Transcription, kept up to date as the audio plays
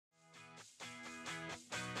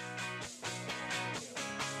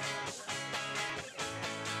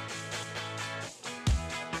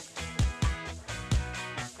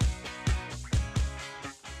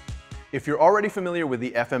If you're already familiar with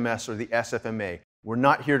the FMS or the SFMA, we're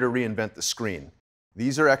not here to reinvent the screen.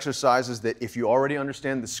 These are exercises that if you already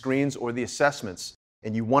understand the screens or the assessments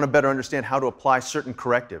and you want to better understand how to apply certain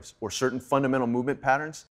correctives or certain fundamental movement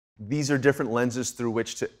patterns, these are different lenses through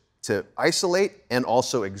which to isolate and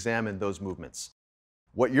also examine those movements.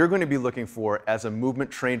 What you're going to be looking for as a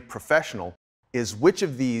movement-trained professional is which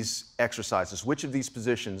of these exercises, which of these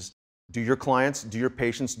positions do your clients, do your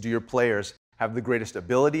patients, do your players have the greatest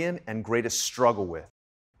ability in and greatest struggle with,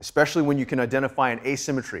 especially when you can identify an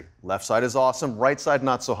asymmetry. Left side is awesome, right side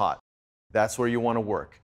not so hot. That's where you want to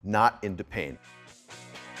work, not into pain.